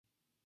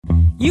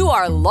You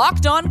are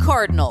Locked On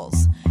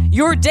Cardinals,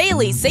 your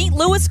daily St.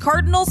 Louis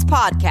Cardinals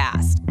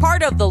podcast,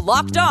 part of the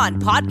Locked On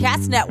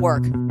Podcast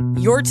Network,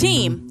 your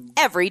team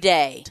every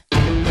day.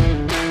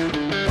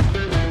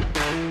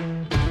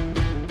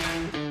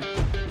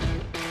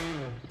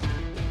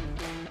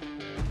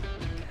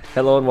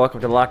 Hello and welcome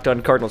to the Locked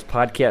On Cardinals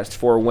podcast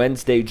for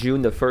Wednesday,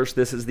 June the 1st.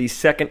 This is the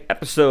second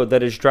episode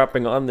that is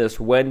dropping on this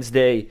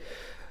Wednesday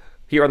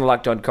here on the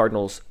Locked On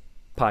Cardinals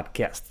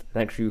podcast.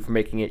 Thanks to you for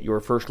making it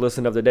your first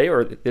listen of the day,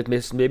 or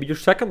maybe your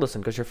second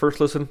listen, because your first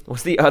listen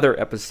was the other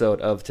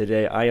episode of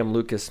today. I am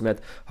Lucas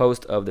Smith,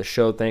 host of the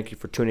show. Thank you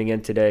for tuning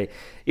in today,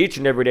 each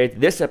and every day.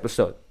 This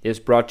episode is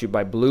brought to you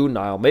by Blue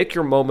Nile. Make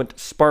your moment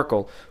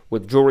sparkle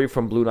with jewelry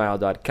from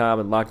BlueNile.com.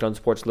 And Locked On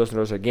Sports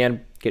listeners,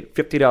 again, get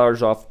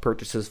 $50 off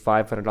purchases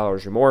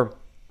 $500 or more.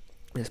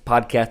 This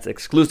podcast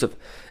exclusive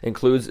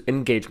includes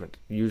engagement.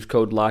 Use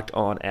code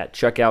LOCKEDON at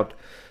checkout.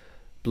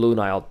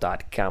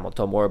 BlueNile.com. I'll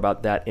tell more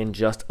about that in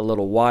just a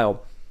little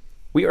while.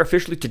 We are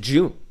officially to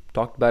June.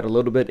 Talked about it a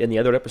little bit in the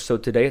other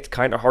episode today. It's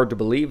kind of hard to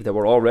believe that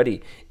we're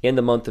already in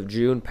the month of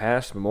June.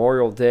 Past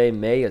Memorial Day,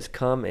 May has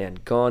come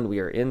and gone. We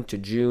are into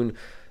June.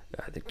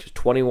 I think just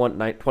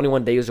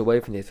 21 days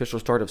away from the official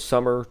start of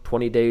summer,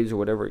 20 days or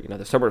whatever,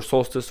 the summer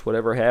solstice,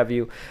 whatever have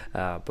you.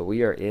 But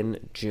we are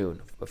in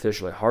June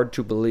officially. Hard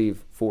to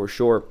believe for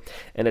sure.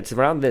 And it's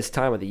around this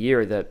time of the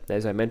year that,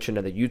 as I mentioned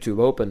at the YouTube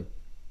Open,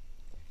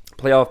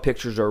 playoff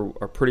pictures are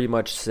pretty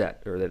much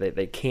set, or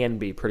they can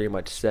be pretty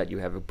much set. You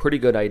have a pretty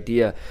good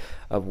idea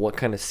of what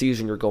kind of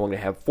season you're going to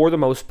have for the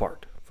most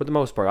part.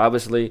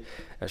 Obviously,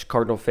 as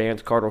Cardinal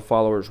fans, Cardinal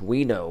followers,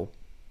 we know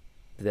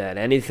that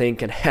anything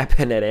can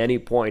happen at any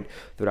point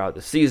throughout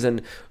the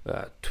season.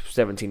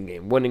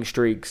 17-game winning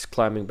streaks,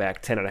 climbing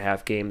back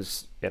 10.5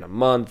 games in a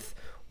month.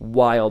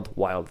 Wild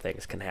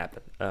things can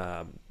happen.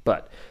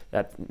 But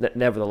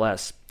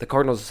nevertheless, the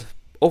Cardinals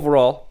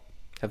overall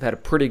have had a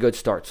pretty good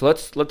start. So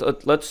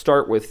let's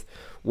start with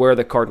where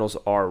the Cardinals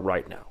are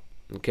right now.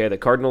 Okay, the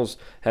Cardinals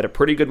had a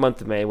pretty good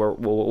month of May.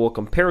 We'll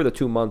compare the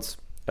 2 months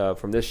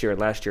from this year and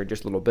last year in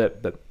just a little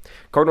bit. But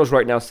Cardinals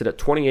right now sit at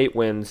 28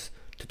 wins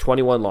to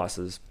 21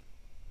 losses.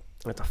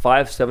 That's a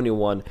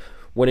 .571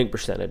 winning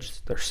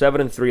percentage. They're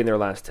 7-3 in their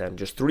last 10,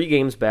 just 3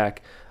 games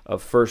back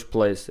of first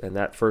place, and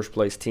that first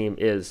place team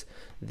is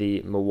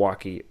the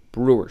Milwaukee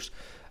Brewers.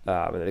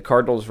 The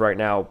Cardinals right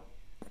now,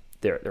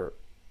 there's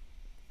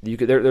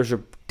a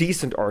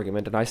decent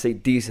argument, and I say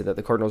decent, that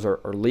the Cardinals are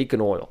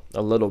leaking oil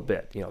a little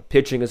bit.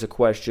 Pitching is a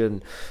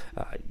question.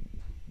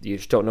 You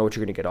just don't know what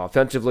you're going to get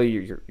offensively.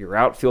 Your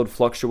outfield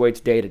fluctuates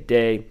day to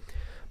day.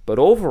 But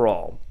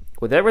overall,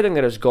 with everything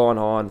that has gone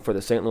on for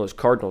the St. Louis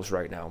Cardinals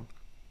right now,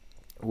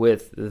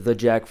 with the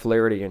Jack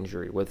Flaherty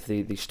injury, with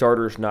the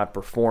starters not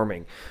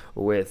performing,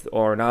 with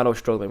Arenado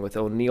struggling, with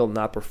O'Neill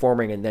not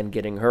performing and then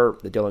getting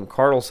hurt, the Dylan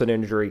Carlson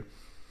injury,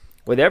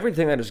 with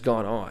everything that has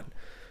gone on,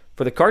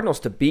 for the Cardinals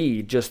to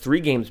be just 3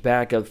 games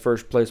back of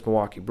first-place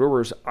Milwaukee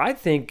Brewers, I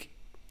think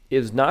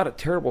is not a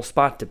terrible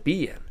spot to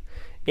be in.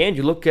 And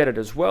you look at it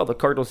as well, the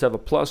Cardinals have a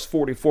plus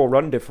 44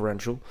 run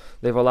differential.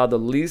 They've allowed the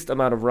least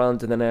amount of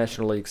runs in the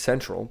National League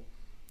Central,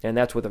 and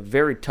that's with a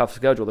very tough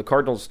schedule. The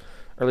Cardinals,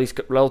 or at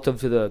least relative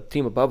to the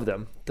team above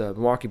them, the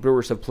Milwaukee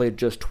Brewers have played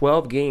just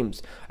 12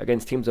 games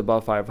against teams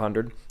above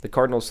 500. The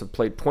Cardinals have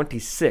played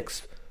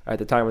 26 at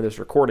the time of this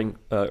recording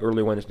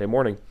early Wednesday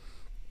morning,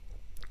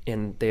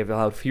 and they have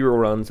allowed fewer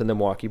runs than the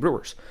Milwaukee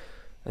Brewers.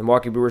 The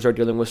Milwaukee Brewers are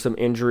dealing with some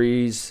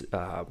injuries,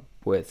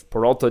 with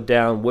Peralta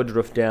down,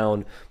 Woodruff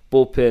down,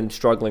 bullpen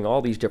struggling,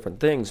 all these different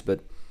things.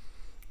 But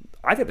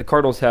I think the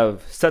Cardinals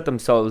have set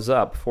themselves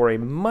up for a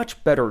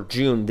much better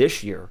June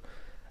this year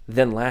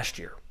than last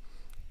year.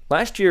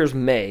 Last year's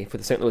May for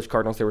the St. Louis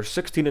Cardinals, they were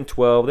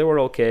 16-12. They were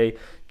okay.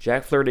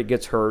 Jack Flaherty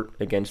gets hurt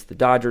against the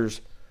Dodgers,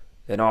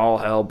 and all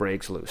hell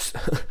breaks loose.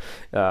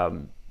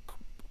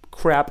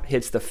 Crap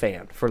hits the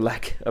fan, for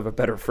lack of a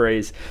better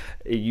phrase.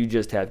 You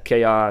just have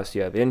chaos,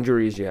 you have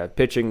injuries, you have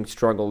pitching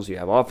struggles, you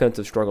have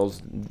offensive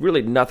struggles.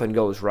 Really nothing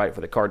goes right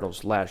for the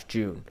Cardinals last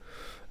June.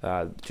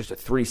 Just a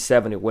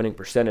 .370 winning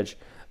percentage.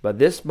 But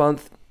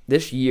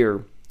this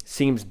year,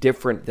 seems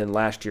different than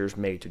last year's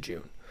May to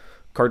June.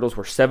 Cardinals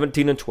were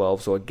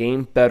 17-12, so a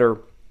game better.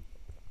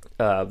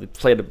 They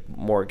played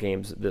more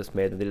games this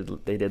May than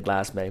they did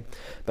last May,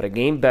 but a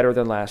game better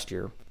than last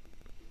year.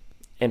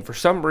 And for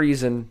some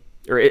reason,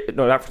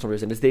 not for some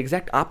reason, it's the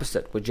exact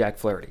opposite with Jack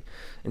Flaherty.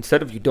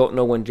 Instead of you don't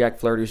know when Jack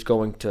Flaherty is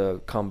going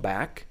to come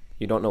back,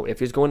 you don't know if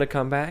he's going to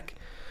come back,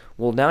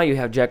 well, now you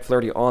have Jack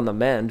Flaherty on the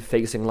mend,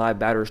 facing live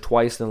batters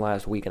twice in the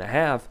last week and a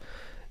half,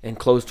 and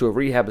close to a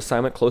rehab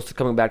assignment, close to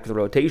coming back to the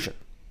rotation.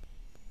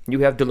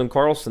 You have Dylan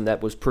Carlson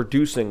that was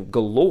producing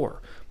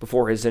galore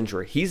before his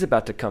injury. He's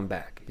about to come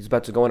back. He's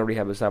about to go on a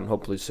rehab assignment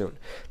hopefully soon.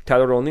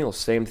 Tyler O'Neill,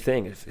 same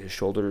thing. His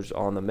shoulder's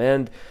on the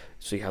mend.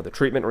 See how the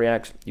treatment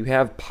reacts. You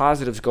have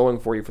positives going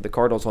for you for the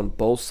Cardinals on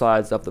both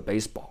sides of the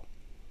baseball.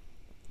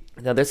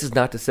 Now, this is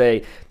not to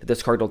say that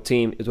this Cardinal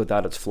team is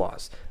without its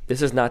flaws.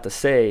 This is not to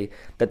say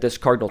that this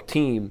Cardinal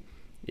team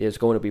is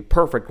going to be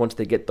perfect once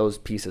they get those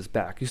pieces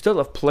back. You still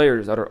have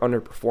players that are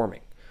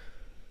underperforming.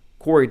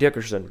 Corey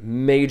Dickerson,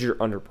 major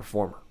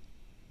underperformer.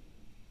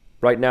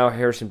 Right now,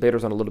 Harrison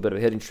Bader's on a little bit of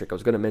a hitting streak. I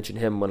was going to mention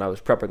him when I was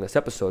prepping this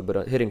episode, but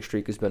a hitting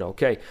streak has been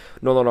okay.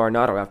 Nolan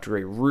Arenado, after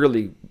a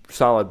really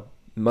solid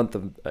month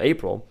of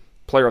April,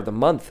 player of the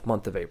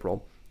month of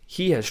April,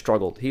 he has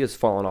struggled. He has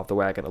fallen off the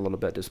wagon a little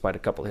bit despite a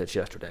couple of hits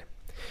yesterday.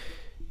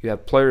 You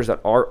have players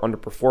that are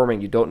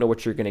underperforming. You don't know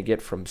what you're going to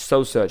get from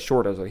Sosa at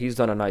short. He's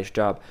done a nice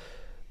job.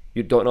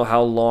 You don't know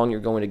how long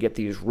you're going to get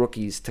these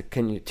rookies to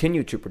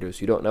continue to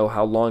produce. You don't know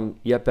how long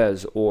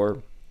Yepez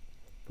or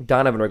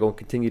Donovan are going to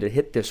continue to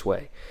hit this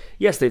way.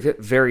 Yes, they've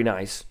hit very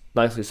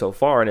nicely so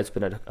far, and it's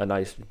been a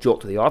nice jolt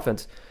to the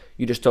offense.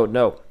 You just don't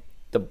know.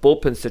 The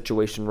bullpen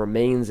situation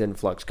remains in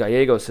flux.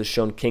 Gallegos has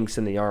shown kinks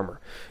in the armor.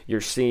 You're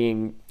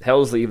seeing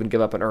Helsley even give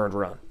up an earned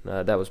run.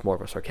 That was more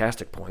of a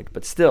sarcastic point,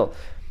 but still,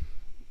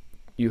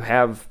 you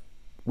have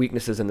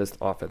weaknesses in this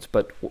offense,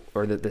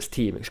 this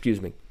team, excuse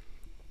me.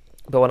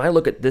 But when I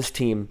look at this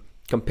team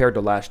compared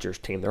to last year's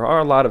team, there are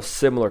a lot of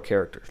similar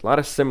characters, a lot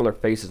of similar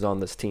faces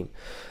on this team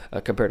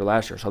compared to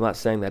last year. So I'm not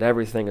saying that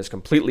everything is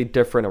completely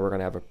different and we're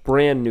going to have a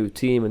brand new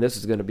team and this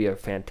is going to be a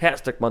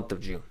fantastic month of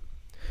June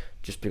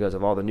just because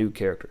of all the new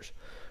characters.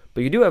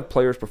 But you do have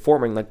players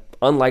performing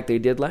unlike they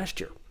did last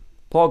year.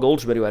 Paul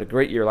Goldschmidt, who had a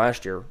great year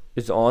last year,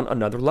 is on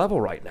another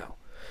level right now.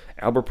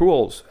 Albert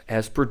Pujols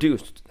has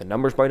produced. The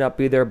numbers might not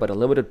be there, but in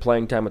limited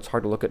playing time, it's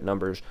hard to look at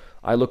numbers.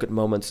 I look at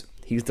moments.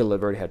 He's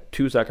delivered. He had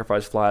 2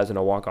 sacrifice flies and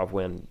a walk-off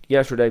win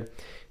yesterday.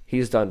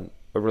 He's done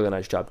a really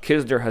nice job.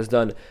 Kisner has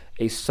done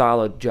a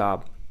solid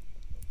job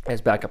as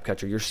backup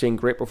catcher. You're seeing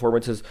great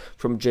performances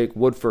from Jake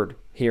Woodford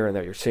here and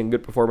there. You're seeing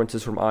good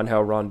performances from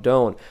Angel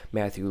Rondon,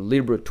 Matthew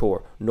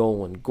Liberatore,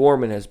 Nolan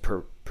Gorman has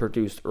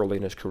produced early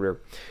in his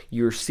career.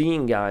 You're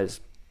seeing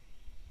guys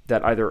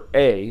that either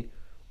A,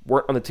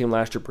 weren't on the team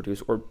last year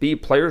produce, or B,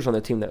 players that were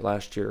on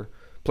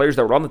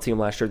the team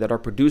last year that are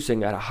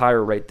producing at a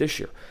higher rate this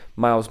year.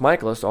 Miles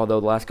Mikolas, although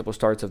the last couple of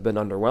starts have been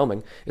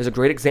underwhelming, is a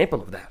great example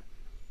of that.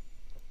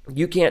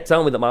 You can't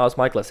tell me that Miles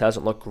Mikolas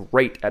hasn't looked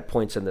great at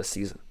points in this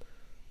season.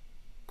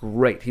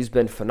 Great. He's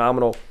been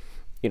phenomenal.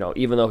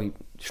 Even though he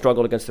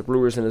struggled against the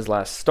Brewers in his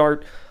last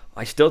start,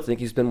 I still think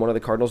he's been one of the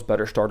Cardinals'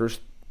 better starters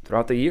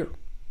throughout the year.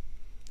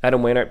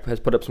 Adam Wainwright has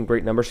put up some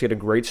great numbers. He had a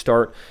great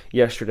start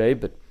yesterday,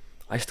 but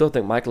I still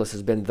think Mikolas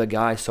has been the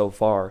guy so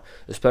far,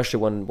 especially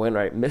when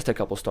Wainwright missed a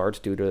couple starts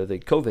due to the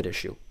COVID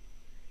issue.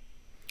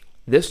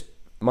 This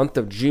month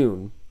of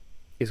June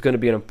is going to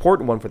be an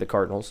important one for the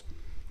Cardinals,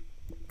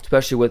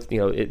 especially with,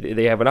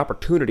 they have an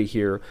opportunity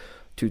here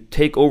to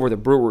take over the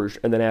Brewers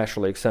in the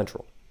National League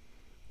Central.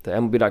 The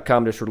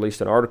MLB.com just released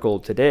an article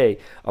today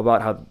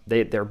about how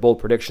their bold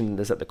prediction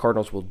is that the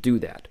Cardinals will do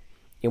that.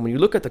 And when you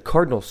look at the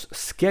Cardinals'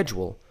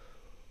 schedule,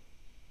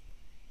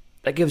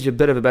 that gives you a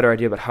bit of a better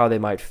idea about how they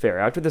might fare.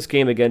 After this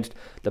game against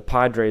the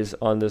Padres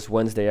on this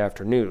Wednesday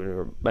afternoon,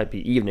 or it might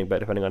be evening, but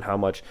depending on how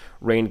much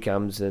rain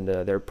comes, and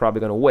they're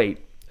probably going to wait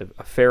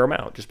a fair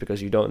amount just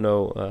because you don't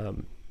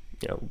know,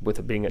 with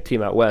it being a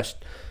team out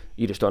west,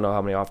 you just don't know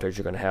how many off days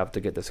you're going to have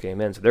to get this game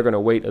in. So they're going to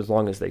wait as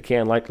long as they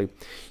can, likely.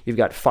 You've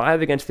got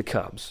 5 against the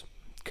Cubs.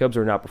 Cubs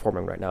are not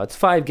performing right now. It's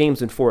 5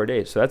 games in 4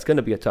 days, so that's going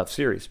to be a tough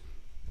series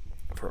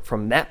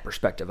from that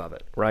perspective of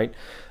it, right?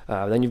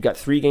 Then you've got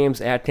 3 games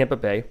at Tampa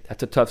Bay.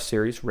 That's a tough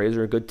series. Rays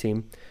are a good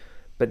team.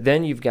 But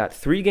then you've got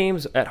 3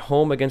 games at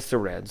home against the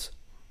Reds,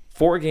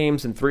 4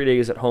 games in 3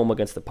 days at home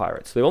against the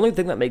Pirates. The only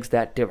thing that makes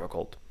that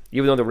difficult,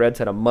 even though the Reds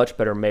had a much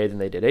better May than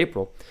they did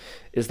April,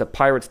 is the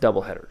Pirates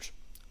doubleheaders.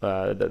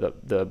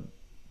 The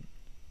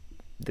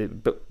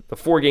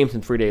 4 games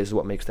in 3 days is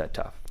what makes that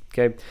tough.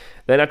 Okay.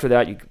 Then after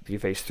that, you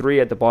face 3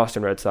 at the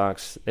Boston Red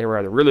Sox. They were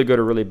either really good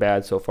or really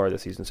bad so far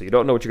this season, so you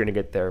don't know what you're going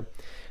to get there.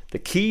 The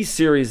key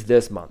series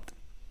this month,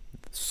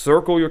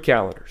 circle your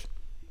calendars.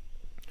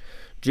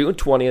 June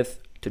 20th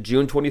to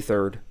June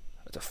 23rd.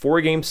 It's a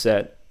 4-game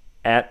set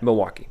at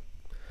Milwaukee.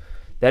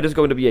 That is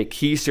going to be a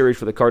key series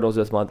for the Cardinals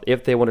this month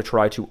if they want to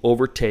try to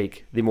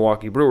overtake the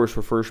Milwaukee Brewers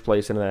for first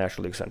place in the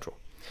National League Central.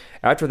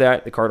 After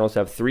that, the Cardinals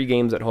have 3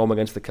 games at home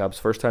against the Cubs.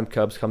 First time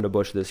Cubs come to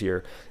Busch this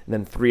year. And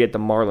then 3 at the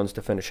Marlins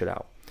to finish it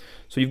out.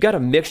 So you've got a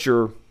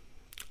mixture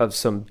of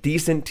some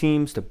decent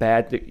teams to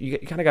bad. You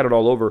kind of got it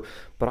all over.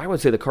 But I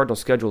would say the Cardinals'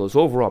 schedule is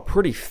overall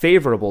pretty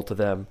favorable to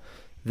them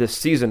this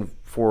season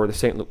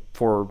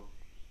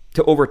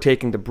to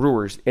overtaking the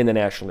Brewers in the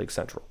National League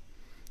Central.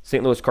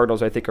 St. Louis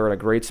Cardinals, I think, are in a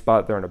great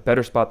spot. They're in a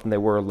better spot than they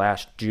were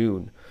last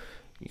June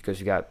because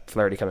you got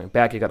Flaherty coming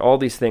back. You got all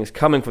these things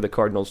coming for the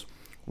Cardinals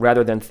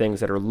rather than things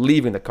that are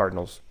leaving the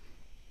Cardinals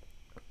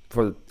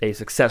for a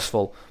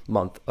successful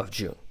month of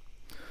June.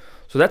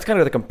 So that's kind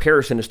of the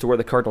comparison as to where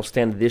the Cardinals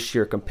stand this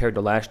year compared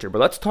to last year. But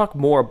let's talk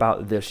more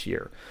about this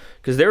year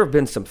because there have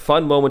been some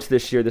fun moments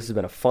this year. This has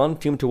been a fun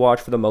team to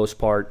watch for the most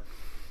part.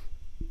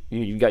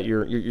 You've got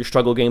your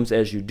struggle games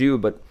as you do,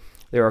 but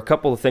there are a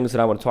couple of things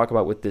that I want to talk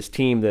about with this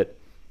team that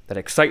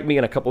excite me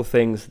and a couple of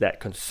things that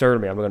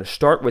concern me. I'm going to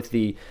start with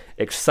the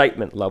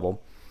excitement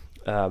level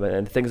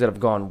and things that have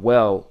gone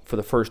well for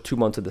the first 2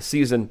 months of the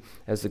season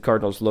as the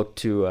Cardinals look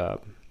to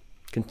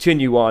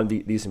continue on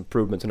these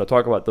improvements. And I'll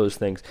talk about those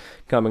things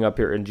coming up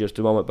here in just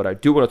a moment. But I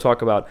do want to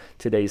talk about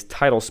today's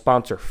title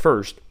sponsor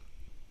first.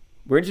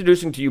 We're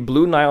introducing to you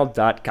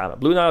BlueNile.com. At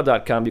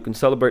BlueNile.com, you can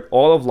celebrate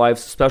all of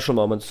life's special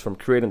moments, from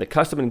creating a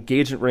custom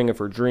engagement ring of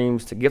your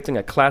dreams to gifting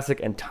a classic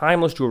and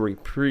timeless jewelry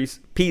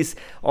piece,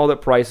 all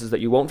at prices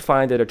that you won't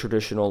find at a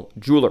traditional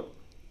jeweler.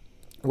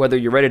 Whether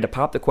you're ready to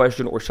pop the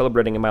question or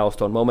celebrating a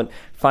milestone moment,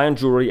 find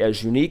jewelry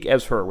as unique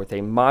as her with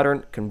a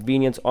modern,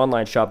 convenience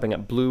online shopping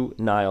at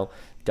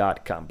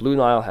BlueNile.com. Blue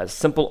Nile has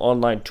simple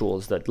online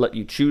tools that let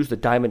you choose the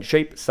diamond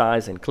shape,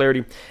 size, and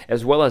clarity,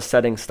 as well as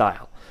setting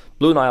style.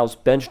 Blue Nile's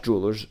bench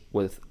jewelers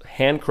with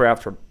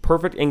handcraft for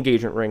perfect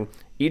engagement ring.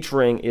 Each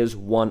ring is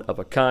one of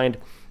a kind.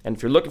 And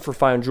if you're looking for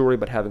fine jewelry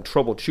but having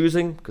trouble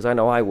choosing, because I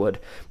know I would,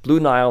 Blue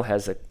Nile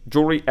has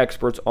jewelry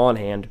experts on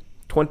hand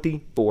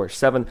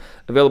 24/7,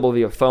 available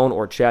via phone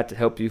or chat to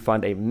help you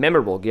find a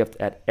memorable gift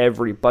at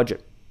every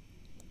budget.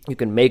 You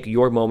can make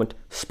your moment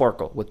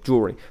sparkle with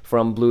jewelry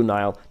from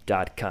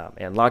BlueNile.com.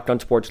 And Locked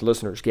On Sports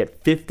listeners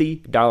get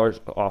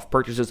 $50 off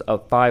purchases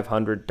of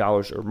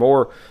 $500 or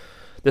more.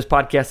 This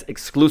podcast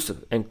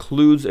exclusive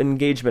includes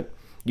engagement.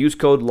 Use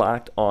code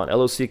LOCKEDON,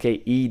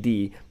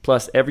 LOCKED,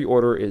 plus every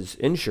order is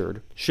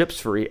insured, ships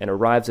free, and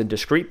arrives in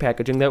discreet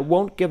packaging that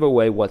won't give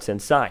away what's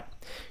inside.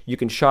 You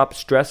can shop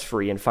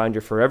stress-free and find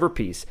your forever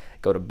piece.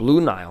 Go to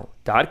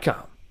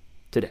BlueNile.com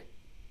today.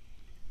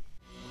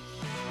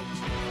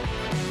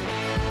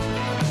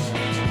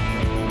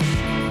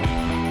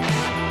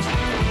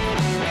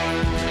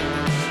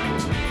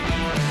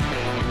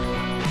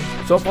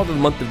 So far the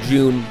month of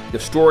June, the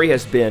story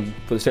has been,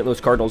 for the St. Louis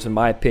Cardinals, in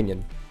my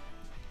opinion,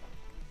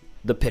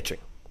 the pitching.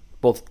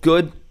 Both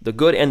the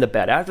good and the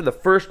bad. After the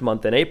first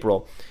month in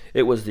April,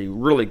 it was the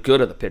really good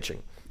of the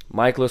pitching.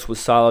 Michaelis was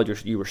solid.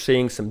 You were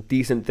seeing some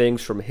decent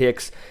things from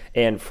Hicks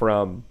and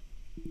from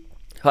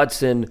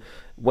Hudson.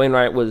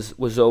 Wainwright was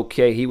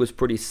okay. He was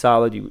pretty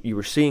solid. You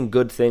were seeing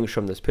good things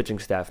from this pitching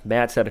staff.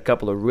 Matz had a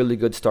couple of really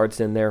good starts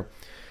in there.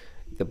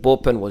 The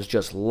bullpen was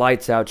just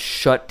lights out,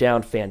 shut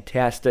down,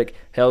 fantastic.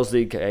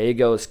 Helsley,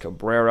 Gallegos,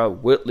 Cabrera,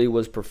 Whitley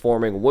was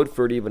performing,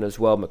 Woodford even as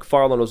well.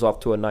 McFarland was off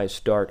to a nice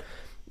start.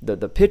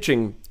 The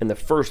pitching in the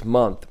first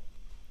month,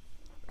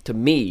 to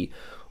me,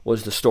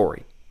 was the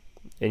story.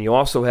 And you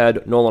also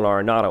had Nolan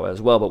Arenado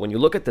as well. But when you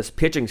look at this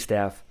pitching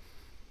staff,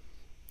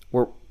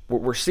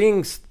 we're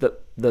seeing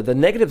the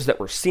negatives that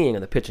we're seeing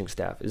in the pitching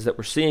staff is that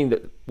we're seeing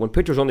that when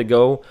pitchers only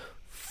go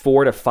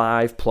 4 to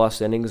 5 plus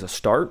innings a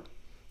start,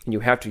 and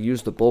you have to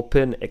use the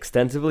bullpen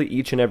extensively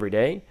each and every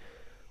day,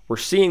 we're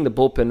seeing the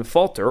bullpen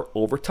falter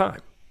over time.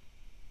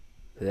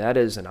 That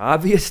is an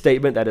obvious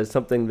statement. That is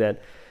something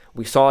that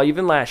we saw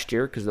even last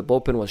year, because the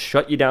bullpen was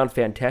shut you down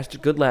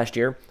fantastic good last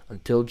year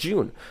until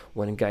June,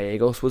 when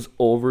Gallegos was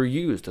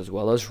overused, as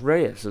well as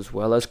Reyes, as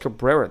well as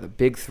Cabrera. The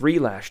big three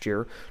last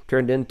year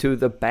turned into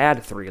the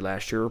bad three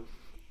last year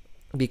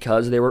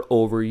because they were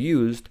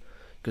overused,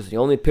 because the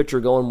only pitcher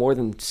going more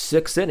than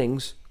 6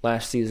 innings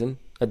last season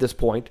at this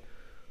point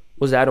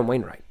was Adam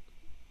Wainwright.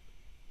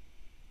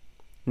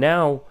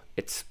 Now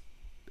it's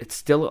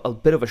still a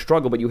bit of a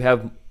struggle, but you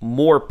have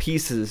more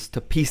pieces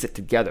to piece it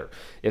together,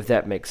 if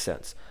that makes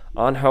sense.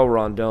 Angel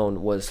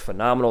Rondon was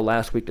phenomenal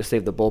last week to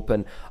save the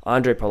bullpen.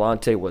 Andre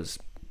Palante was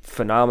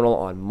phenomenal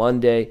on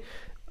Monday.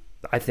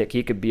 I think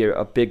he could be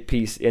a big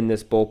piece in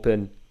this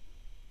bullpen.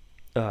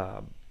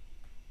 I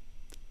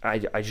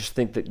just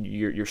think that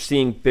you're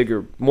seeing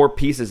more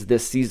pieces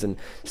this season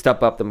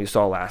step up than we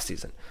saw last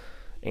season.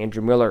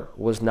 Andrew Miller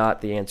was not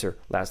the answer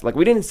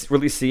we didn't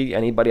really see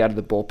anybody out of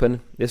the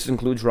bullpen. This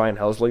includes Ryan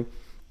Helsley.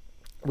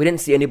 We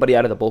didn't see anybody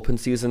out of the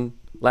bullpen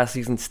last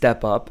season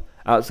step up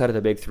outside of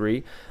the big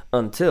three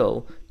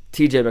until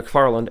TJ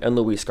McFarland and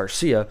Luis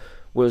Garcia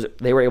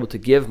they were able to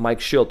give Mike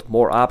Shildt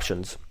more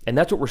options. And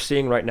that's what we're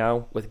seeing right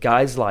now with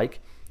guys like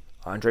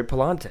Andre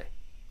Palante,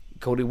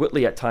 Cody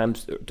Whitley at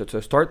times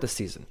to start the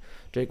season,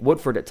 Jake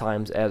Woodford at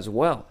times as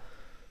well.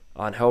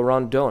 Angel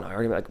Rondon.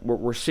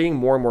 We're seeing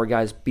more and more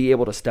guys be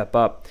able to step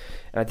up,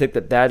 and I think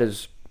that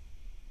is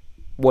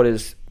what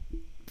is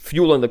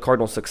fueling the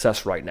Cardinals'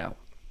 success right now.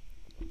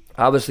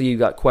 Obviously, you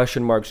got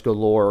question marks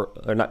galore,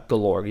 or not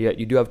galore.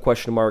 You do have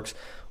question marks.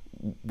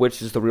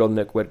 Which is the real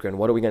Nick Whitgren?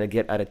 What are we going to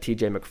get out of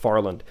TJ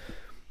McFarland?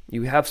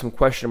 You have some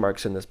question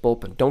marks in this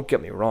bullpen. Don't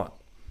get me wrong,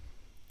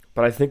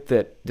 but I think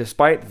that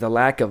despite the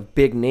lack of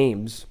big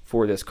names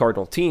for this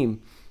Cardinal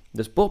team,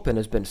 this bullpen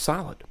has been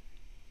solid.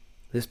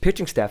 This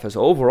pitching staff has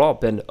overall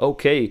been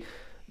okay.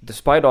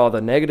 Despite all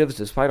the negatives,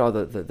 despite all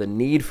the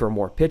need for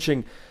more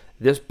pitching,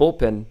 this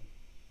bullpen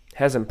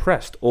has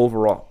impressed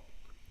overall.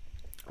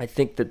 I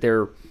think that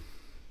there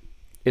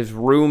is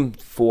room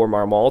for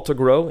Marmol to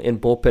grow in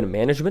bullpen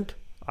management,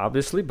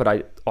 obviously, but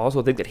I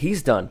also think that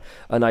he's done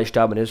a nice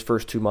job in his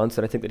first 2 months,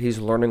 and I think that he's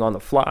learning on the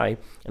fly,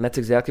 and that's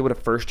exactly what a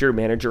first-year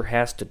manager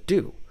has to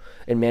do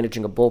in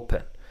managing a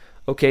bullpen.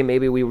 Okay,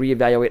 maybe we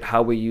reevaluate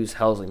how we use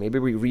Helsley. Maybe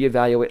we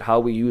reevaluate how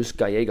we use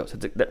Gallegos.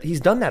 He's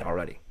done that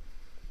already.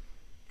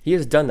 He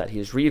has done that. He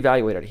has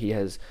reevaluated. He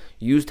has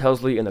used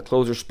Helsley in the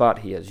closer spot.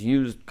 He has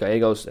used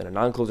Gallegos in a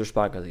non-closer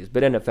spot because he's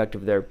been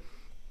ineffective there.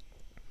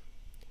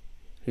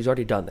 He's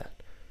already done that.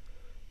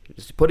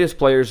 Does he put his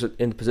players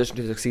in position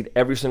to succeed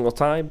every single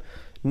time?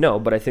 No,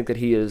 but I think that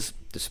he is,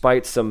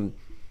 despite some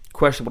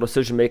questionable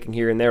decision-making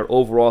here and there,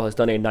 overall has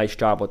done a nice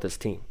job with this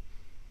team.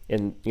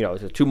 And,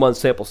 it's a 2-month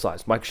sample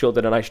size. Mike Schill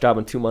did a nice job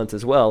in 2 months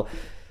as well.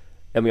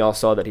 And we all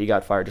saw that he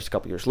got fired just a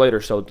couple years later,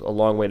 so a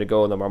long way to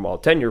go in the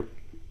Marmol tenure.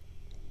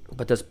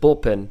 But this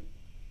bullpen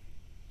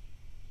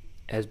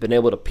has been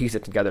able to piece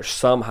it together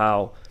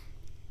somehow,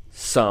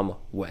 some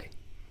way.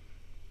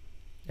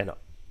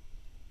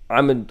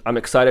 And I'm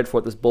excited for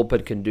what this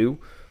bullpen can do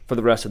for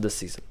the rest of this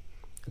season.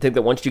 I think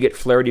that once you get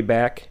Flaherty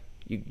back,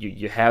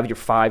 you have your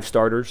 5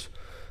 starters.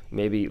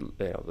 Maybe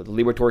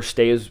Liberatore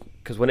stays,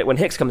 because when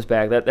Hicks comes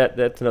back,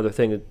 that's another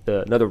thing,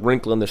 another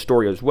wrinkle in the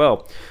story as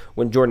well.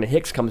 When Jordan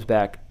Hicks comes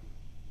back,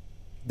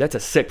 that's a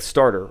 6th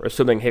starter,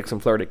 assuming Hicks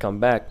and Flaherty come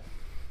back.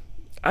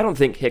 I don't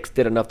think Hicks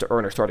did enough to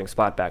earn a starting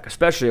spot back,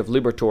 especially if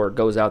Liberatore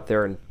goes out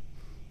there and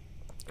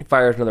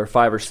fires another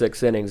 5 or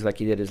 6 innings like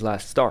he did his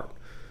last start.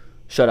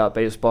 Shutout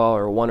baseball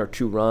or 1 or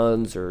 2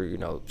 runs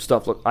or,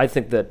 stuff. Look, I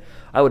think that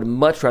I would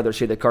much rather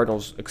see the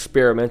Cardinals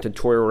experiment and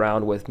toy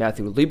around with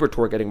Matthew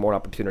Liberatore getting more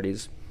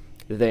opportunities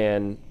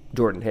than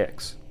Jordan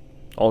Hicks.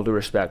 All due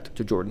respect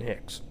to Jordan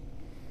Hicks.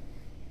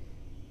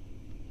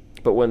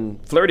 But when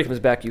Flaherty comes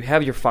back, you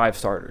have your 5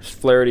 starters.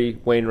 Flaherty,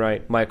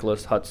 Wainwright,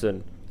 Michaelis,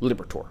 Hudson,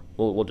 Liberatore.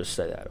 We'll just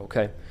say that,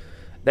 okay?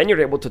 Then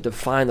you're able to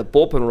define the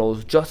bullpen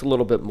roles just a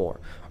little bit more.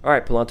 All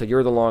right, Pallanta,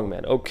 you're the long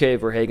man. Okay,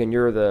 Verhagen,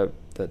 you're the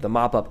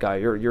mop-up guy.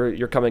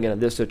 You're coming in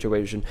this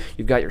situation.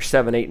 You've got your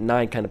 7, 8, and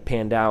 9 kind of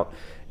panned out,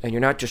 and you're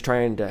not just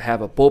trying to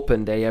have a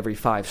bullpen day every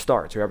 5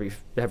 starts or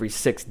every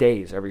 6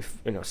 days, every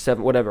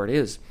 7, whatever it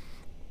is,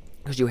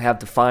 because you have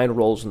defined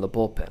roles in the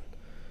bullpen.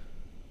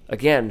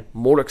 Again,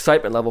 more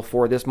excitement level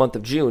for this month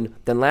of June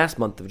than last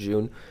month of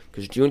June,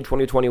 because June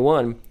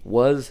 2021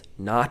 was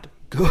not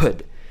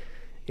good.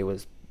 It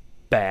was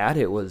bad.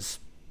 It was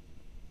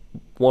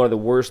one of the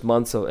worst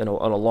months in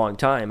a long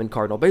time in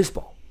Cardinal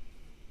baseball.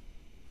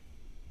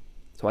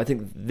 So I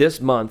think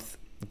this month,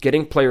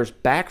 getting players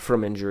back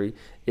from injury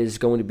is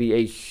going to be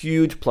a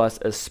huge plus,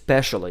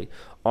 especially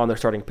on their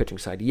starting pitching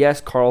side.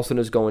 Yes, Carlson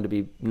is going to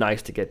be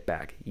nice to get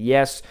back.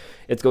 Yes,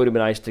 it's going to be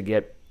nice to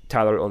get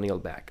Tyler O'Neill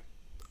back.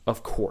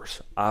 Of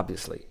course,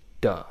 obviously,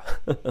 duh.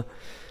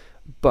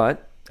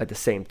 But at the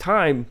same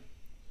time,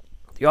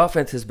 the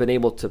offense has been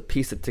able to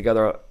piece it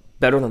together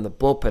better than the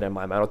bullpen in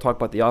my mind. I'll talk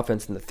about the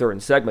offense in the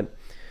third segment.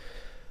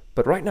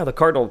 But right now, the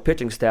Cardinal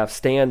pitching staff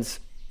stands,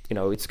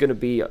 it's going to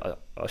be a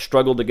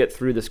struggle to get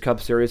through this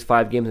Cubs series,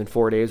 5 games in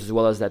 4 days, as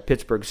well as that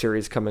Pittsburgh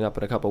series coming up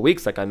in a couple of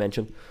weeks, like I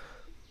mentioned.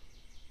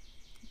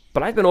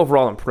 But I've been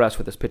overall impressed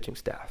with this pitching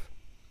staff.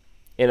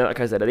 And like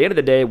I said, at the end of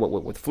the day,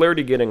 with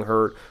Flaherty getting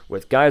hurt,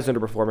 with guys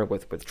underperforming,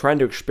 with trying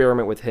to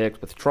experiment with Hicks,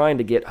 with trying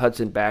to get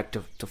Hudson back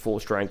to full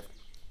strength,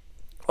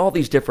 all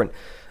these different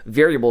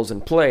variables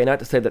in play, not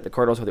to say that the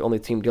Cardinals are the only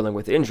team dealing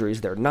with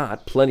injuries. They're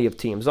not. Plenty of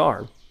teams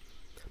are.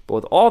 But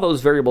with all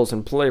those variables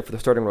in play for the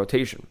starting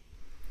rotation,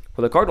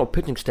 for the Cardinal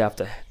pitching staff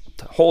to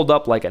hold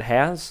up like it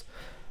has,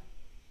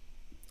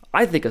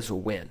 I think it's a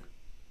win.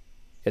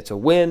 It's a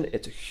win.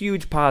 It's a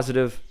huge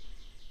positive.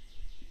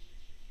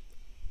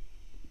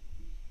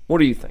 What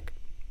do you think?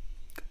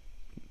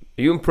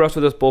 Are you impressed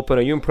with this bullpen?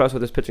 Are you impressed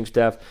with this pitching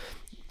staff?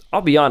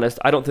 I'll be honest,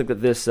 I don't think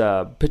that this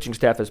pitching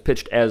staff has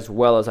pitched as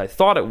well as I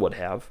thought it would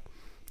have.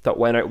 Thought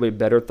Wainwright would be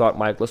better. Thought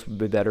Michaelis would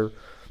be better.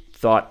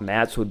 Thought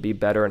Matz would be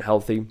better and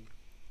healthy.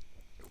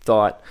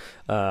 Thought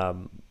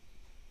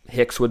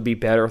Hicks would be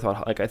better.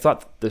 I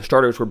thought the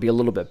starters would be a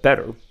little bit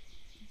better.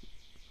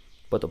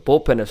 But the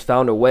bullpen has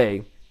found a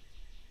way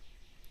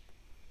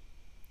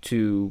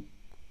to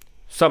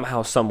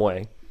somehow, some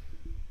way,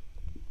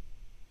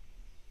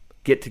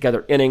 get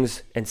together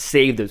innings and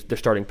save the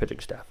starting pitching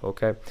staff,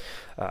 okay?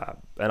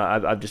 And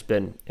I've just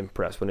been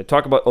impressed. When they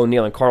talk about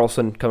O'Neill and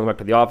Carlson coming back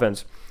to the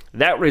offense,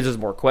 that raises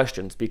more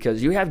questions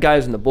because you have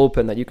guys in the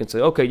bullpen that you can say,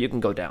 okay, you can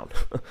go down.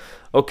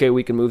 Okay,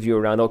 we can move you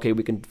around. Okay,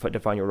 we can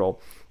define your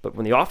role. But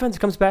when the offense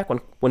comes back,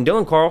 when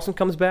Dylan Carlson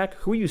comes back,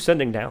 who are you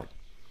sending down?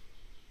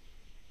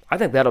 I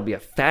think that'll be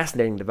a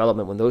fascinating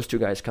development when those two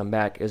guys come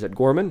back. Is it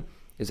Gorman?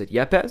 Is it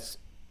Yepes?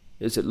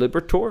 Is it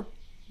Liberatore?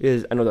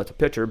 I know that's a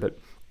pitcher, but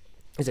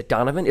is it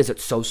Donovan? Is it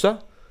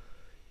Sosa?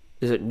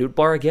 Is it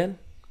Nootbaar again?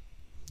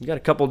 You got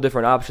a couple of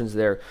different options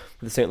there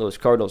for the St. Louis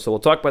Cardinals. So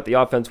we'll talk about the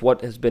offense,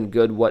 what has been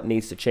good, what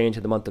needs to change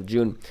in the month of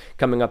June,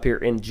 coming up here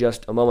in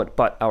just a moment.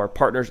 But our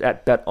partners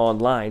at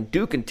BetOnline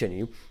do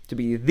continue to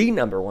be the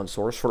number one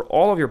source for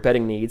all of your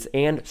betting needs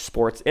and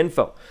sports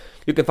info.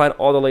 You can find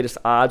all the latest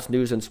odds,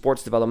 news, and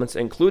sports developments,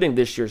 including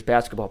this year's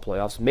basketball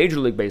playoffs, Major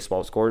League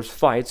Baseball scores,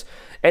 fights,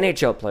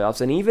 NHL playoffs,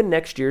 and even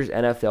next year's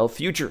NFL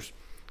futures.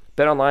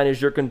 BetOnline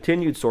is your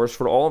continued source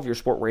for all of your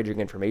sport wagering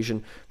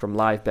information, from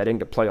live betting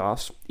to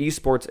playoffs,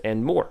 esports,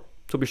 and more.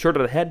 So be sure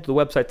to head to the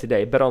website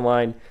today,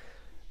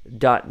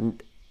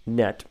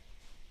 betonline.net,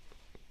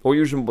 or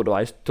use your mobile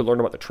device to learn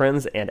about the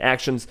trends and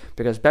actions,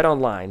 because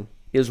BetOnline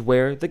is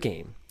where the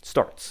game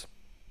starts.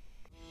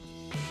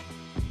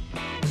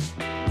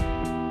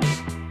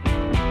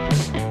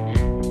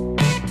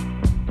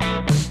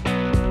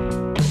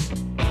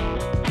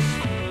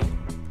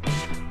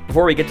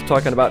 Before we get to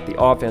talking about the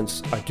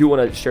offense, I do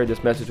want to share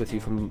this message with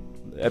you from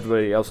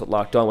everybody else at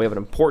Locked On. We have an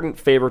important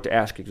favor to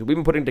ask you, because we've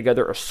been putting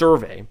together a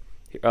survey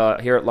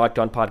here at Locked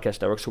On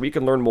Podcast Network so we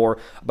can learn more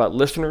about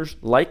listeners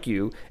like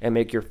you and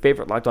make your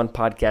favorite Locked On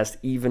podcast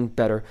even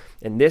better.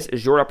 And this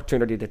is your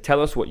opportunity to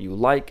tell us what you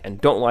like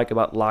and don't like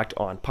about Locked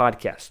On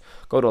Podcasts.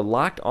 Go to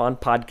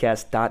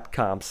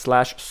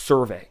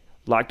lockedonpodcast.com/survey.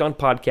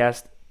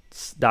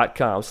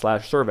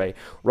 lockedonpodcast.com/survey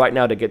right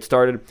now to get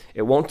started.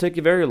 It won't take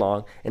you very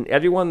long, and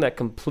everyone that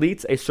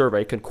completes a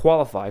survey can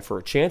qualify for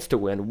a chance to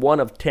win one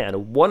of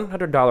 10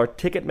 $100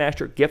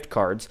 Ticketmaster gift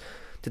cards.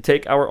 To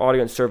take our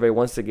audience survey,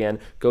 once again,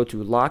 go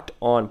to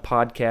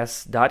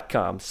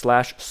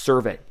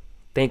lockedonpodcast.com/survey.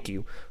 Thank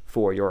you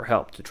for your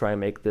help to try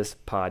and make this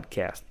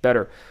podcast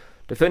better.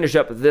 To finish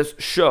up this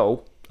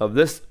show of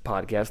this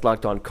podcast,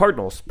 Locked On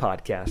Cardinals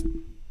podcast,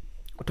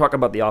 we're talking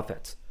about the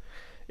offense.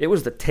 It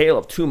was the tale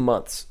of 2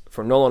 months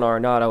for Nolan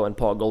Arenado and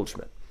Paul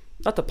Goldschmidt.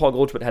 Not that Paul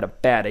Goldschmidt had a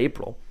bad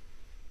April,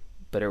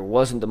 but it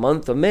wasn't the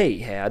month of May he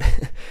had.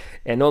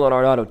 And Nolan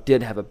Arenado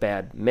did have a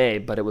bad May,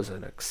 but it was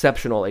an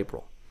exceptional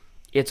April.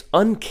 It's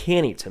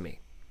uncanny to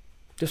me,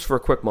 just for a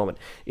quick moment,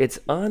 it's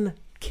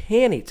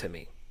uncanny to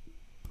me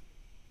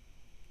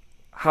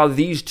how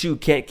these two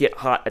can't get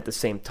hot at the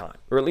same time,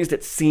 or at least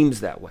it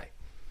seems that way.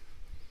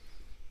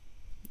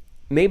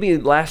 Maybe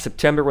last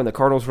September when the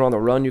Cardinals were on the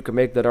run, you could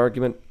make that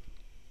argument.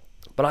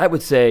 But I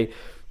would say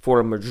for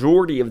a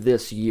majority of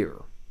this year,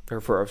 or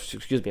a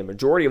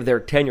majority of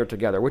their tenure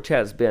together, which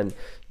has been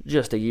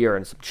just a year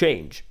and some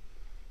change,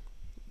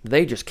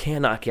 they just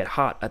cannot get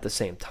hot at the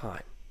same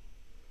time.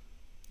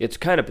 It's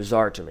kind of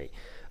bizarre to me.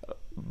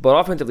 But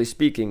offensively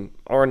speaking,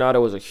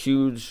 Arenado was a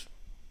huge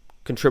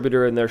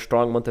contributor in their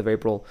strong month of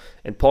April,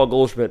 and Paul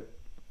Goldschmidt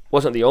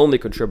wasn't the only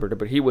contributor,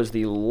 but he was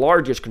the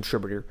largest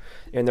contributor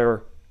in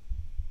their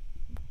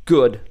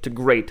good to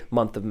great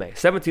month of May.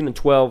 17 and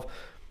 12,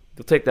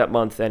 you'll take that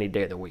month any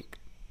day of the week.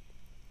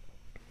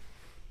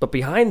 But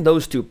behind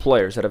those two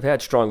players that have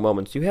had strong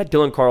moments, you had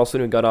Dylan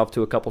Carlson, who got off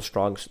to a couple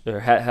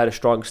had a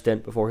strong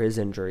stint before his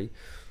injury.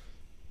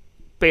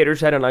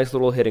 Bader's had a nice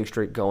little hitting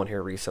streak going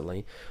here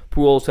recently.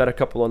 Pujols had a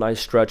couple of nice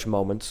stretch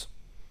moments.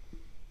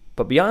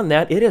 But beyond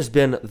that, it has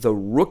been the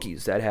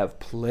rookies that have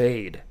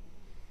played.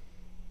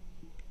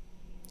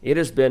 It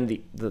has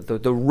been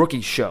the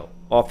rookie show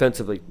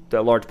offensively,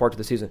 the large part of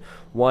the season.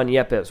 Juan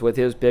Yepez with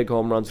his big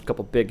home runs, a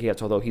couple big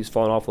hits, although he's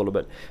fallen off a little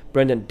bit.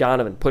 Brendan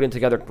Donovan putting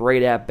together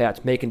great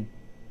at-bats, making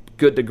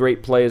good to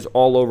great plays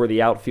all over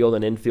the outfield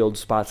and infield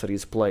spots that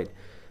he's played.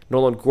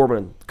 Nolan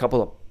Gorman, a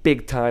couple of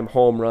big-time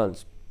home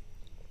runs.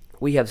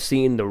 We have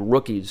seen the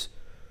rookies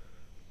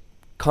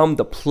come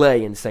to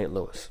play in St.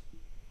 Louis.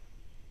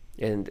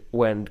 And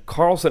when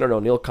Carlson and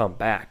O'Neill come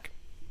back,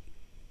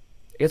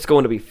 it's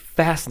going to be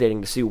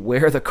fascinating to see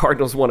where the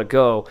Cardinals want to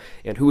go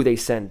and who they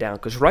send down.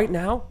 Because right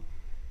now,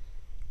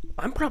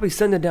 I'm probably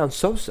sending down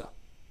Sosa.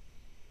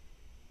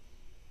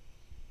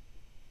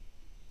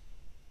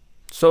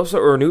 Sosa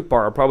or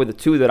Nootbaar are probably the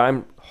two that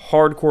I'm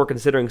hardcore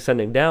considering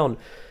sending down,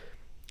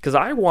 because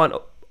I want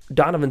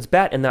Donovan's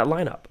bat in that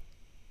lineup.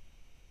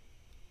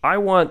 I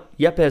want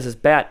Yepez's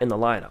bat in the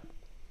lineup.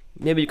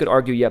 Maybe you could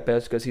argue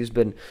Yepez because he's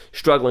been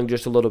struggling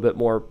just a little bit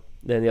more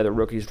than the other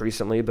rookies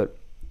recently, but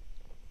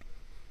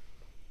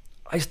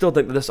I still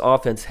think that this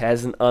offense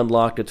hasn't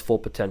unlocked its full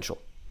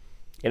potential.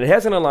 And it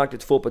hasn't unlocked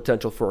its full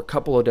potential for a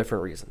couple of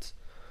different reasons.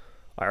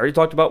 I already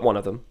talked about one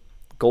of them.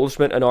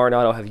 Goldschmidt and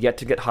Arenado have yet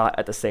to get hot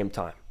at the same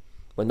time.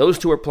 When those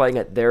two are playing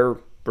at their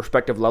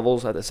respective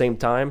levels at the same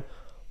time,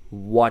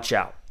 watch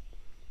out.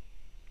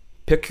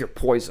 Pick your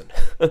poison.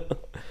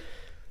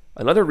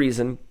 Another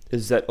reason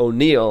is that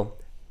O'Neill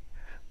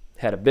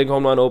had a big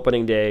home run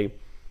opening day,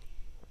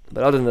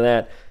 but other than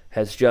that,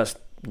 has just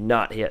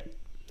not hit.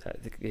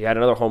 He had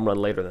another home run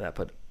later than that,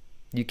 but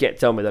you can't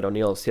tell me that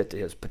O'Neill has hit to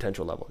his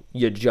potential level.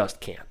 You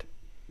just can't.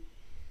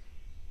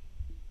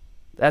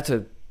 That's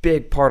a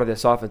big part of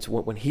this offense.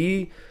 When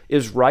he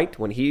is right,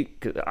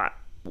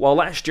 while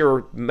last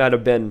year might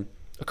have been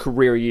a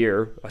career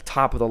year, a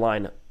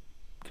top-of-the-line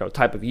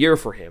type of year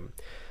for him,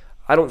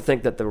 I don't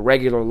think that the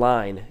regular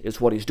line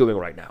is what he's doing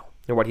right now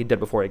and what he did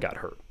before he got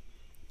hurt.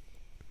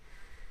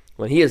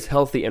 When he is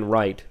healthy and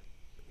right,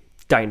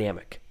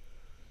 dynamic.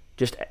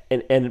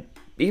 And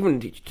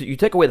even you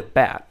take away the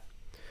bat,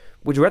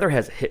 would you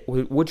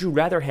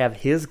rather have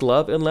his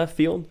glove in left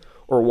field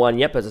or Juan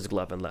Yepez's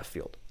glove in left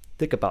field?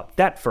 Think about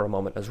that for a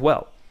moment as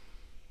well.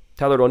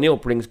 Tyler O'Neill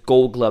brings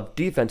Gold Glove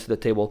defense to the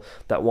table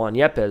that Juan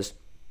Yepez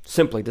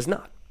simply does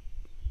not.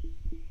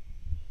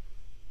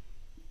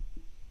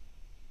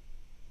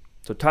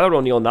 So Tyler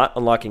O'Neill not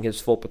unlocking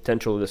his full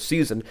potential this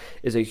season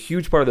is a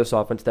huge part of this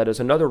offense. That is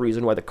another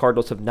reason why the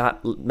Cardinals have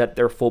not met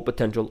their full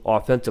potential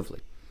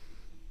offensively.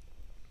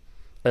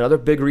 Another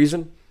big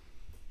reason,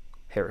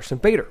 Harrison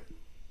Bader.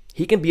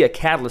 He can be a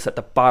catalyst at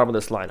the bottom of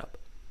this lineup.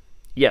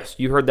 Yes,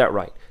 you heard that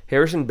right.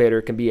 Harrison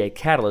Bader can be a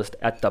catalyst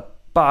at the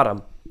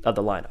bottom of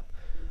the lineup.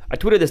 I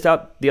tweeted this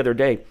out the other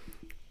day.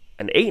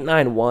 An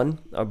 8-9-1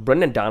 of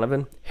Brendan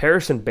Donovan,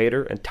 Harrison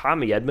Bader, and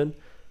Tommy Edman.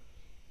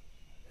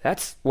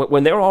 That's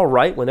when they're all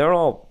right, when they're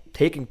all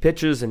taking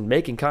pitches and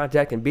making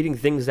contact and beating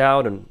things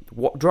out and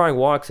drawing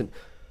walks, and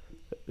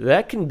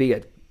that can be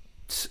as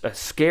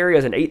scary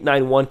as an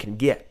 8.91 can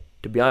get,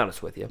 to be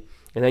honest with you.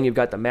 And then you've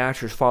got the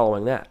Masters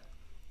following that.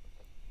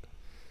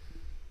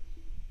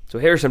 So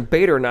Harrison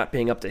Bader not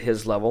being up to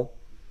his level,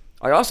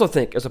 I also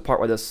think is a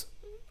part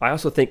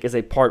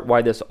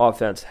why this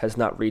offense has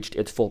not reached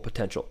its full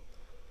potential.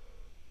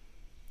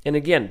 And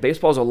again,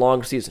 baseball is a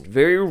long season.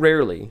 Very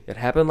rarely, it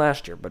happened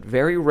last year, but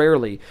very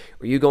rarely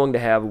are you going to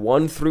have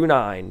 1 through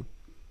 9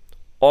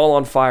 all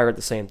on fire at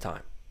the same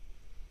time.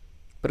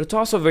 But it's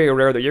also very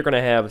rare that you're going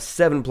to have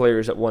 7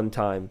 players at one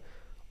time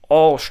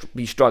all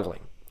be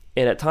struggling.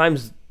 And at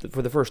times,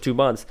 for the first 2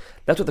 months,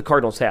 that's what the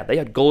Cardinals had. They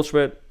had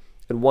Goldschmidt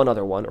and one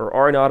other one, or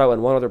Arenado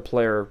and one other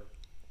player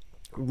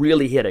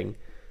really hitting.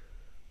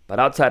 But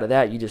outside of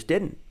that, you just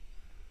didn't.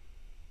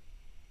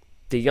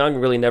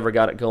 DeYoung really never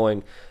got it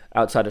going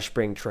outside of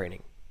spring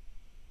training.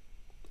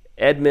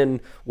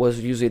 Edman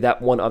was usually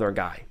that one other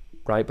guy,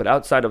 right? But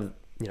outside of,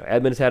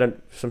 Edman's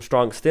had some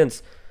strong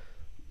stints,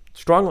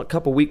 strong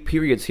couple week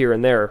periods here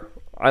and there,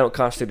 I don't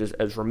constitute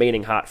as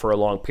remaining hot for a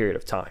long period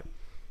of time.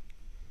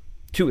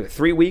 2 or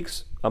 3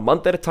 weeks, a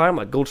month at a time,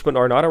 like Goldschmidt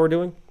and Arenado are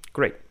doing,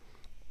 great.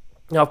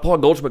 Now, if Paul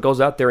Goldschmidt goes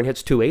out there and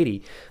hits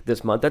 280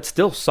 this month, that's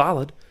still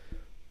solid.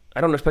 I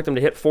don't expect him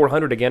to hit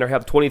 400 again or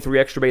have 23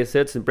 extra base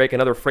hits and break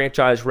another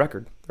franchise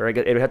record. Or it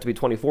would have to be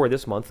 24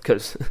 this month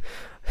because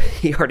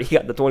he already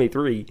got the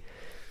 23.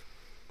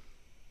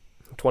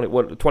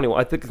 21,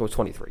 I think it was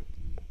 23.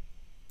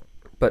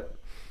 But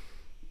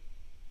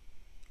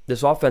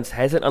this offense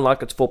hasn't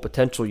unlocked its full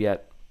potential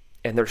yet,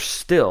 and they're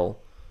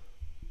still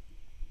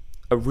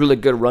a really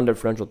good run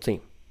differential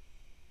team.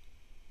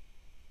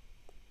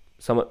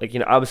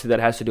 Obviously that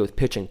has to do with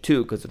pitching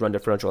too, because the run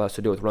differential has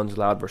to do with runs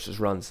allowed versus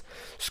runs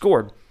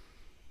scored.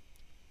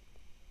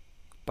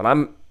 But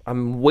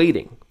I'm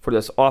waiting for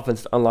this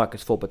offense to unlock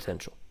its full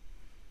potential.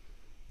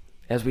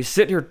 As we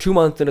sit here 2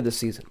 months into the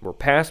season, we're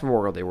past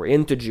Memorial Day, we're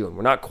into June,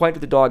 we're not quite to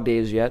the dog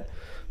days yet,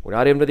 we're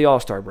not even to the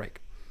All-Star break.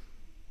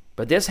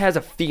 But this has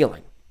a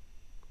feeling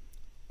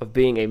of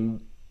being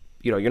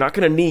you're not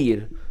going to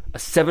need a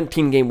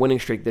 17-game winning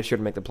streak this year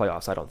to make the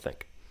playoffs, I don't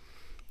think.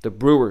 The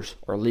Brewers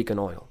are leaking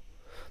oil.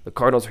 The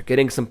Cardinals are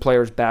getting some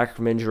players back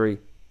from injury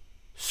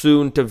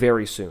soon to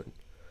very soon.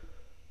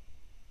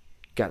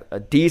 Got a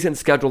decent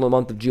schedule in the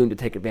month of June to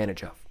take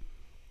advantage of.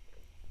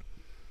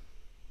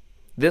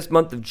 This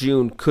month of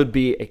June could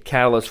be a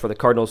catalyst for the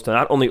Cardinals to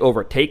not only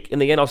overtake in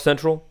the NL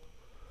Central,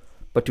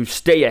 but to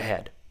stay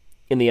ahead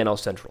in the NL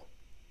Central.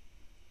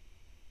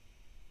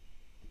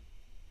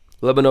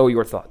 Let me know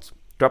your thoughts.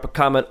 Drop a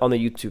comment on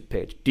the YouTube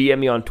page. DM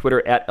me on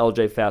Twitter at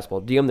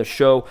LJFastball. DM the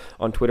show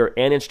on Twitter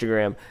and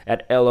Instagram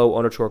at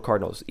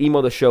LO_Cardinals.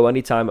 Email the show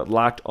anytime at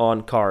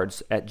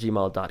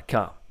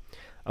lockedoncards@gmail.com.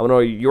 I want to know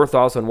your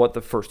thoughts on what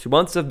the first 2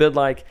 months have been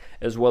like,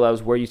 as well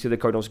as where you see the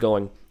Cardinals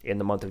going in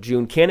the month of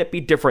June. Can it be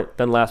different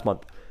than last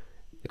month?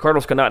 The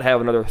Cardinals cannot have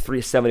another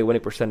 .370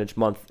 winning percentage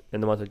month in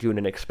the month of June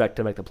and expect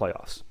to make the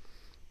playoffs.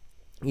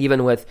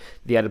 Even with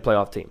the added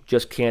playoff team.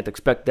 Just can't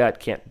expect that,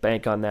 can't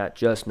bank on that,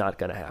 just not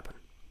going to happen.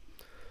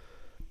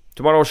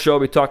 Tomorrow's show,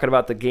 we'll be talking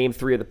about the Game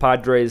 3 of the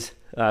Padres,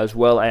 as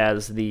well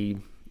as the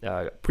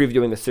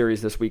previewing the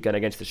series this weekend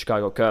against the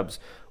Chicago Cubs,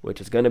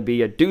 which is going to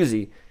be a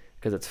doozy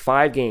because it's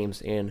 5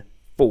 games in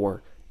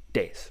 4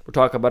 days. We're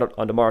talking about it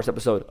on tomorrow's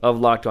episode of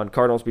Locked On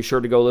Cardinals. Be sure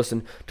to go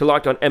listen to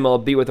Locked On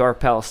MLB with our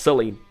pal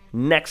Sully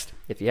next,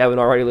 if you haven't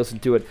already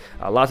listened to it.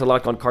 Lots of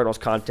Locked On Cardinals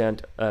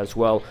content as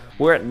well.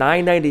 We're at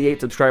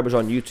 998 subscribers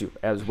on YouTube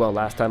as well,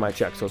 last time I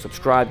checked. So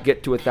subscribe,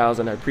 get to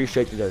 1,000. I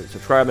appreciate you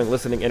subscribing,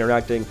 listening,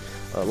 interacting,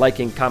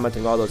 liking,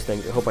 commenting, all those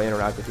things. I hope I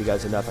interact with you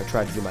guys enough. I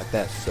try to do my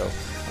best. So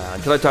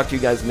until I talk to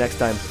you guys next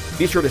time,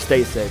 be sure to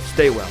stay safe,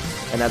 stay well,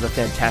 and have a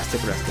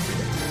fantastic rest of your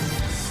day.